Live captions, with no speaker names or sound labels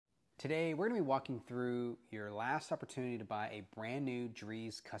Today, we're going to be walking through your last opportunity to buy a brand new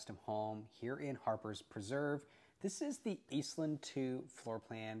Drees Custom Home here in Harper's Preserve. This is the Eastland II floor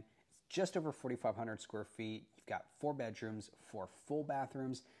plan. It's just over 4,500 square feet. You've got 4 bedrooms, 4 full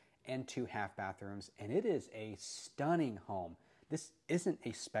bathrooms, and 2 half bathrooms, and it is a stunning home. This isn't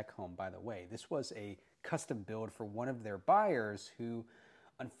a spec home, by the way. This was a custom build for one of their buyers who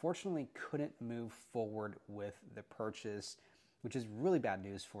unfortunately couldn't move forward with the purchase, which is really bad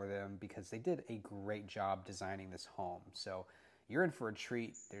news for them because they did a great job designing this home. So you're in for a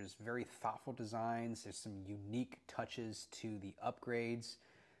treat. There's very thoughtful designs. There's some unique touches to the upgrades.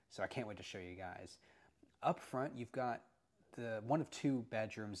 So I can't wait to show you guys. Up front, you've got the one of 2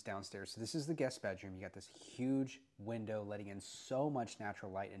 bedrooms downstairs. So this is the guest bedroom. You got this huge window letting in so much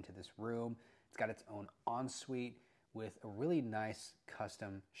natural light into this room. It's got its own ensuite with a really nice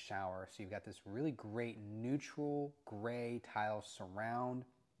custom shower. So you've got this really great neutral gray tile surround.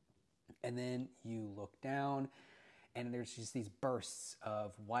 And then you look down and there's just these bursts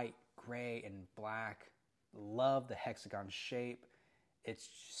of white, gray, and black. Love the hexagon shape. It's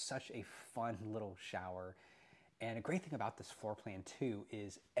such a fun little shower. And a great thing about this floor plan too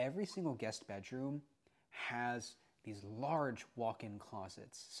is every single guest bedroom has these large walk-in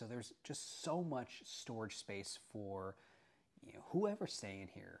closets. So there's just so much storage space for whoever's staying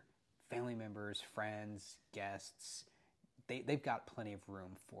here. Family members, friends, guests. They've got plenty of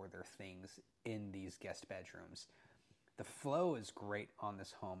room for their things in these guest bedrooms. The flow is great on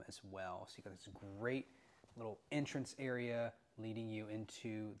this home as well. So you've got this great little entrance area leading you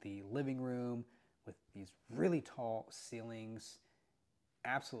into the living room with these really tall ceilings.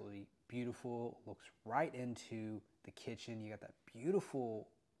 Absolutely beautiful. Looks right into the kitchen. You got that beautiful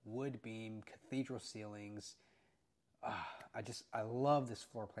wood beam cathedral ceilings. I love this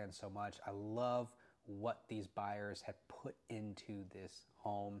floor plan so much. I love what these buyers have put into this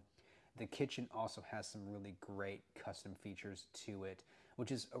home. The kitchen also has some really great custom features to it,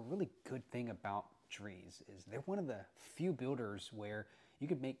 which is a really good thing about Drees. Is they're one of the few builders where you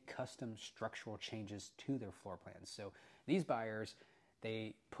could make custom structural changes to their floor plans. So these buyers,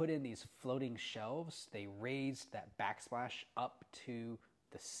 they put in these floating shelves. They raised that backsplash up to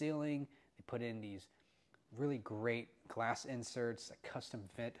the ceiling. They put in these really great glass inserts, a custom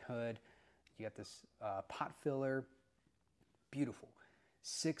vent hood. You got this pot filler. Beautiful.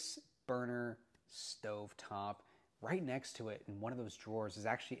 6-burner stove top. Right next to it in one of those drawers is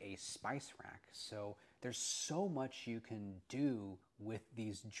actually a spice rack. So there's so much you can do with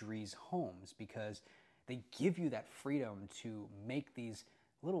these Drees homes because they give you that freedom to make these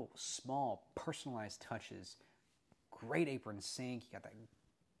little small personalized touches. Great apron sink. You got that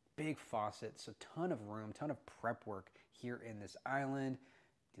big faucet. So ton of room, ton of prep work here in this island.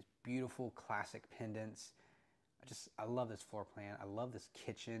 These beautiful classic pendants. I love this floor plan. I love this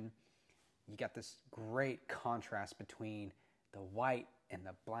kitchen. You got this great contrast between the white and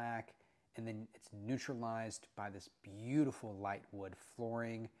the black, and then it's neutralized by this beautiful light wood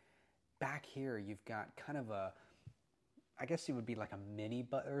flooring. Back here, you've got kind of I guess it would be like a mini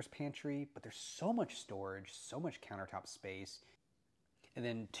butler's pantry, but there's so much storage, so much countertop space. And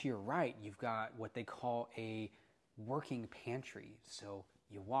then to your right, you've got what they call a working pantry. So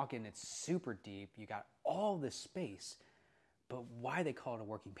you walk in, it's super deep. You got all this space. But why they call it a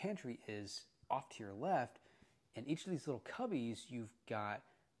working pantry is off to your left, in each of these little cubbies, you've got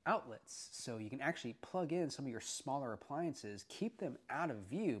outlets. So you can actually plug in some of your smaller appliances, keep them out of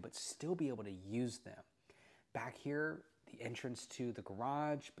view, but still be able to use them. Back here, the entrance to the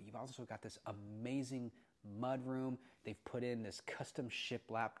garage, but you've also got this amazing mud room. They've put in this custom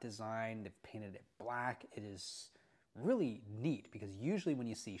shiplap design. They've painted it black. It is really neat because usually when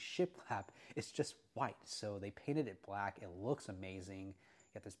you see shiplap, it's just white. So they painted it black. It looks amazing.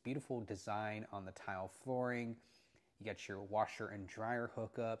 You got this beautiful design on the tile flooring. You got your washer and dryer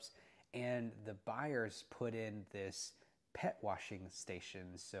hookups, and the buyers put in this pet washing station.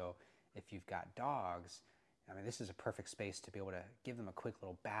 So if you've got dogs, I mean, this is a perfect space to be able to give them a quick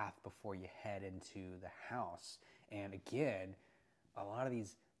little bath before you head into the house. And again, a lot of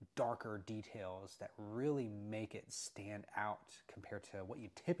these darker details that really make it stand out compared to what you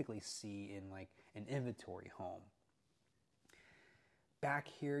typically see in like an inventory home. Back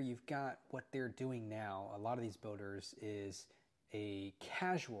here, you've got what they're doing now. A lot of these builders is a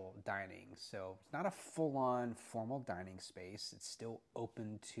casual dining. So it's not a full-on formal dining space. It's still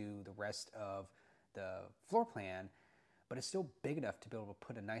open to the rest of the floor plan, but it's still big enough to be able to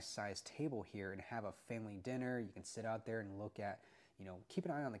put a nice sized table here and have a family dinner. You can sit out there and look at, keep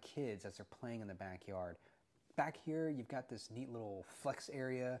an eye on the kids as they're playing in the backyard. Back here, you've got this neat little flex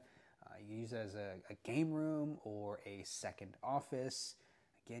area. You use it as a game room or a second office.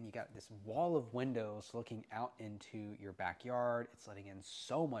 Again, you got this wall of windows looking out into your backyard. It's letting in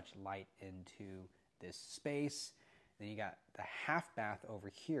so much light into this space. Then you got the half bath over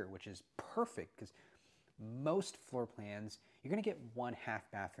here, which is perfect because most floor plans, you're going to get one half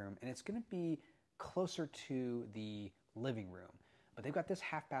bathroom and it's going to be closer to the living room. But they've got this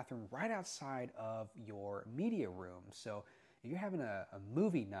half bathroom right outside of your media room. So if you're having a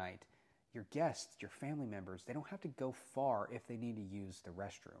movie night, your guests, your family members, they don't have to go far if they need to use the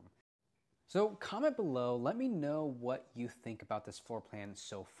restroom. So comment below, let me know what you think about this floor plan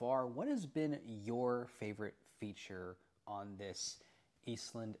so far. What has been your favorite feature on this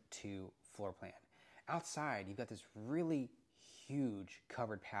Eastland II floor plan? Outside, you've got this really huge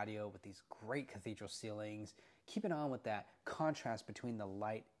covered patio with these great cathedral ceilings. Keep it on with that contrast between the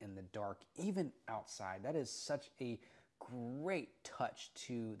light and the dark, even outside. That is such a great touch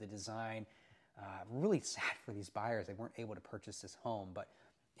to the design. Really sad for these buyers. They weren't able to purchase this home, but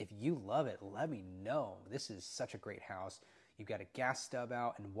if you love it, let me know. This is such a great house. You've got a gas stub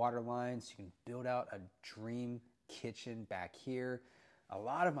out and water lines. You can build out a dream kitchen back here. A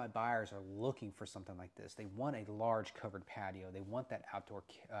lot of my buyers are looking for something like this. They want a large covered patio. They want that outdoor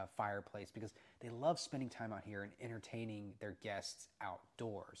fireplace because they love spending time out here and entertaining their guests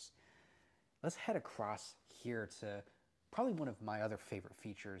outdoors. Let's head across here to probably one of my other favorite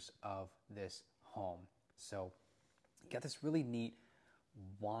features of this home. So you got this really neat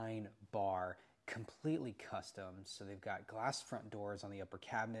wine bar, completely custom. So they've got glass front doors on the upper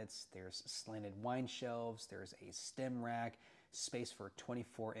cabinets. There's slanted wine shelves. There's a stem rack, space for a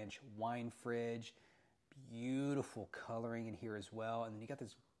 24-inch wine fridge. Beautiful coloring in here as well. And then you got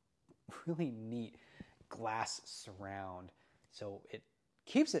this really neat glass surround. So it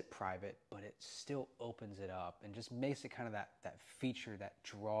keeps it private, but it still opens it up and just makes it kind of that feature that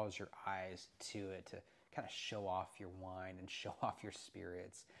draws your eyes to it to kind of show off your wine and show off your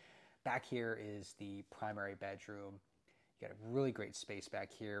spirits. Back here is the primary bedroom. You got a really great space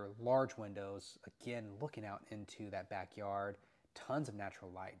back here, large windows, again, looking out into that backyard, tons of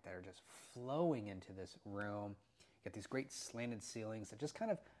natural light that are just flowing into this room. You got these great slanted ceilings that just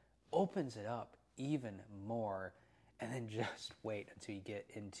kind of opens it up even more. And then just wait until you get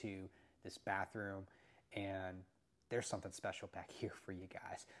into this bathroom and there's something special back here for you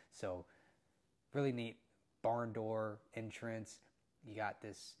guys. So really neat barn door entrance. You got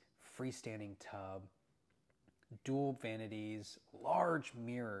this freestanding tub, dual vanities, large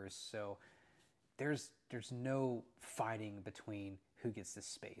mirrors. So there's no fighting between who gets this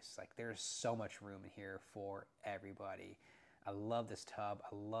space. Like there's so much room in here for everybody. I love this tub.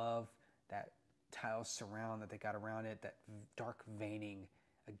 I love that tile surround that they got around it, that dark veining.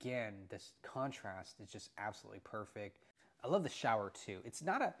 Again, this contrast is just absolutely perfect. I love the shower too. It's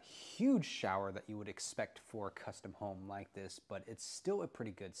not a huge shower that you would expect for a custom home like this, but it's still a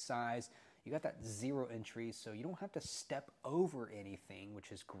pretty good size. You got that zero entry, so you don't have to step over anything,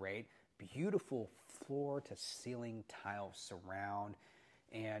 which is great. Beautiful floor to ceiling tile surround.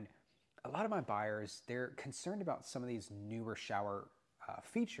 And a lot of my buyers, they're concerned about some of these newer shower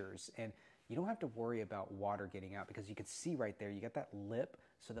features, and you don't have to worry about water getting out because you can see right there, you got that lip,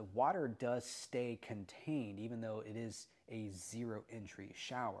 so the water does stay contained even though it is a zero entry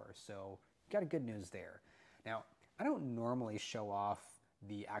shower. So you got a good news there. Now, I don't normally show off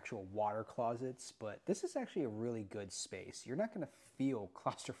the actual water closets, but this is actually a really good space. You're not going to feel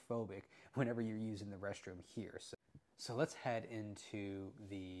claustrophobic whenever you're using the restroom here. So let's head into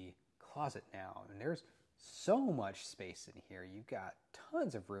the closet now. And there's so much space in here. You've got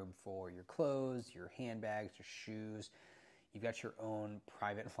tons of room for your clothes, your handbags, your shoes. You've got your own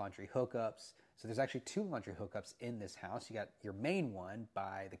private laundry hookups. So there's actually 2 laundry hookups in this house. You got your main one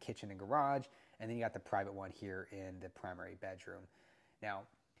by the kitchen and garage, and then you got the private one here in the primary bedroom. Now,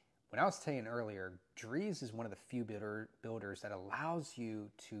 when I was saying earlier, Drees is one of the few builders that allows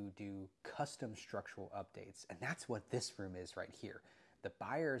you to do custom structural updates, and that's what this room is right here. The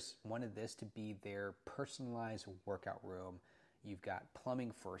buyers wanted this to be their personalized workout room. You've got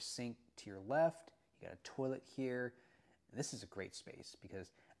plumbing for a sink to your left. You got a toilet here. And this is a great space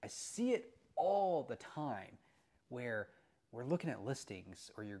because I see it all the time where we're looking at listings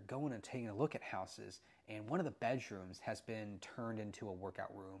or you're going and taking a look at houses and one of the bedrooms has been turned into a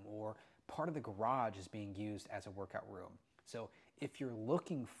workout room or part of the garage is being used as a workout room. So if you're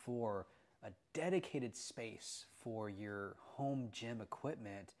looking for a dedicated space for your home gym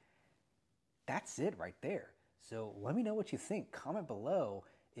equipment, that's it right there. So let me know what you think. Comment below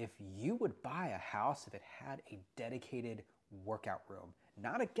if you would buy a house if it had a dedicated workout room.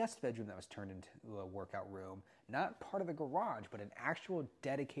 Not a guest bedroom that was turned into a workout room, not part of the garage, but an actual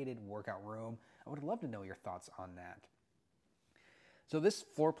dedicated workout room. I would love to know your thoughts on that. So this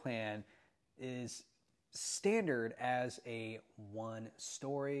floor plan is standard as a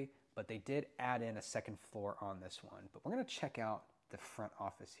 1-story, but they did add in a second floor on this one. But we're gonna check out the front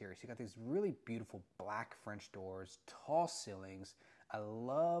office here. So you got these really beautiful black French doors, tall ceilings. I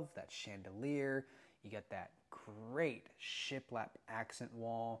love that chandelier. You got that great shiplap accent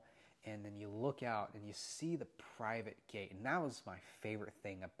wall. And then you look out and you see the private gate. And that was my favorite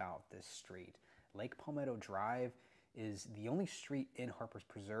thing about this street. Lake Palmetto Drive is the only street in Harper's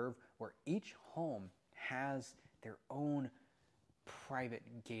Preserve where each home has their own private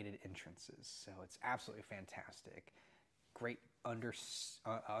gated entrances. So it's absolutely fantastic. Great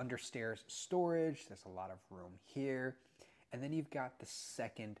understairs storage. There's a lot of room here. And then you've got the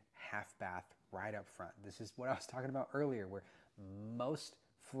second half bath right up front. This is what I was talking about earlier, where most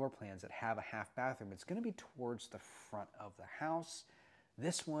floor plans that have a half bathroom, it's going to be towards the front of the house.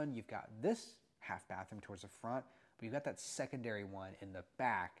 This one, you've got this half bathroom towards the front, but you've got that secondary one in the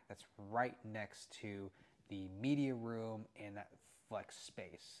back that's right next to the media room and that flex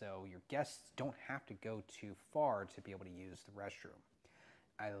space. So your guests don't have to go too far to be able to use the restroom.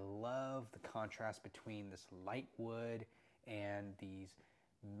 I love the contrast between this light wood and these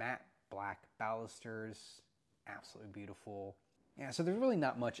matte black balusters. Absolutely beautiful. Yeah, so there's really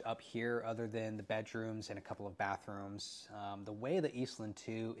not much up here other than the bedrooms and a couple of bathrooms. The way the Eastland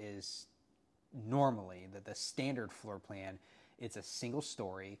II is normally, the standard floor plan, it's a single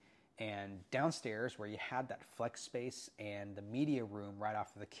story, and downstairs where you had that flex space and the media room right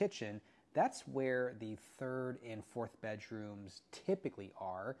off of the kitchen, that's where the third and fourth bedrooms typically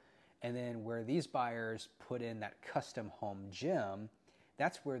are. And then where these buyers put in that custom home gym,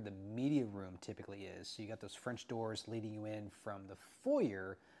 that's where the media room typically is. So you got those French doors leading you in from the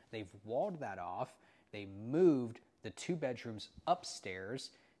foyer. They've walled that off. They moved the 2 bedrooms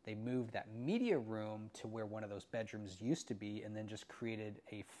upstairs. They moved that media room to where one of those bedrooms used to be, and then just created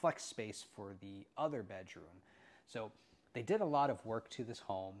a flex space for the other bedroom. So they did a lot of work to this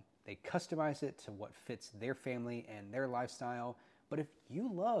home. They customized it to what fits their family and their lifestyle. But if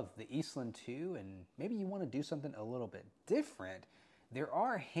you love the Eastland II and maybe you want to do something a little bit different, there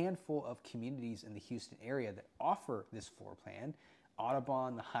are a handful of communities in the Houston area that offer this floor plan.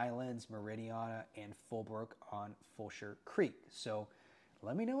 Audubon, the Highlands, Meridiana, and Fulbrook on Fulshire Creek. So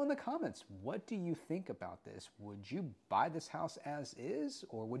let me know in the comments, what do you think about this? Would you buy this house as is,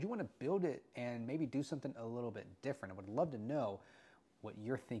 or would you want to build it and maybe do something a little bit different? I would love to know what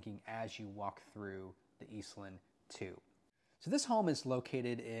you're thinking as you walk through the Eastland II. So this home is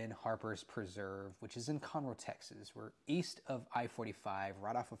located in Harper's Preserve, which is in Conroe, Texas. We're east of I-45,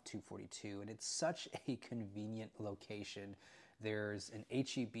 right off of 242, and it's such a convenient location. There's an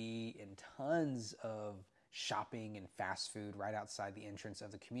H-E-B and tons of shopping and fast food right outside the entrance of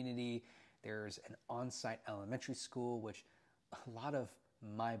the community. There's an on-site elementary school, which a lot of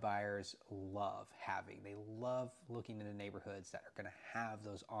my buyers love having. They love looking into neighborhoods that are going to have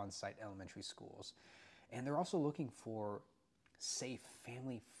those on-site elementary schools. And they're also looking for safe,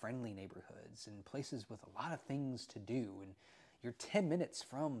 family-friendly neighborhoods and places with a lot of things to do. And you're 10 minutes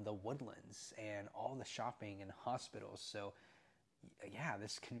from the Woodlands and all the shopping and hospitals. So yeah,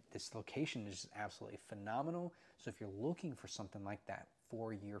 this location is absolutely phenomenal. So if you're looking for something like that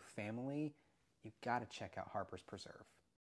for your family, you've got to check out Harper's Preserve.